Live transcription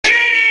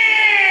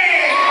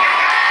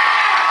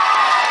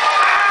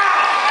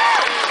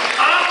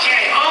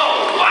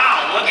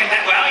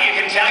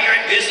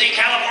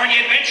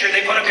nature,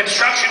 they put a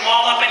construction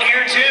wall up in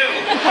here too.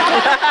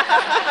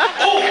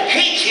 Oh,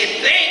 hey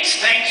kid,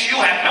 thanks. You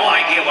have no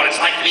idea what it's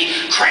like to be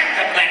cramped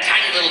up in that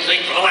tiny little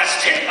thing for the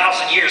last 10,000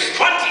 years,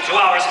 22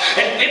 hours,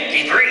 and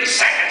 53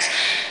 seconds.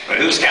 But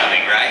who's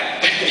counting,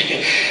 right?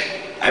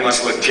 I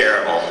must look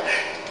terrible.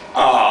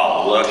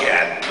 Oh, look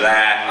at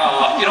that.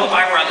 Oh, you know, if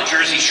I were on the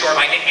Jersey Shore,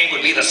 my nickname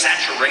would be the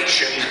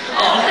Saturation.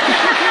 Oh.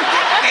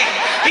 Hey,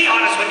 be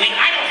honest with me,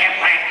 I don't have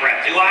plant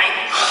breath, do I?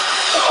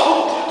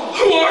 Oh,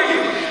 who are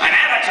you? I'm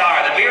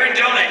Avatar, the beer and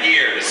donut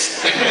years.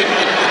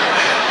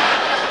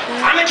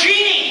 I'm a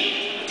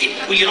genie.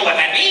 Well, you know what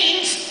that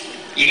means?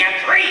 You got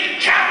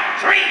count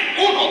three.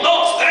 1, 2,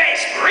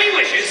 3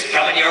 wishes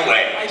coming your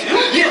way. I do?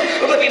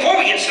 Yeah, but before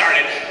we get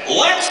started,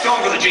 let's go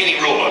over the genie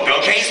rule book,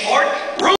 okay, sport?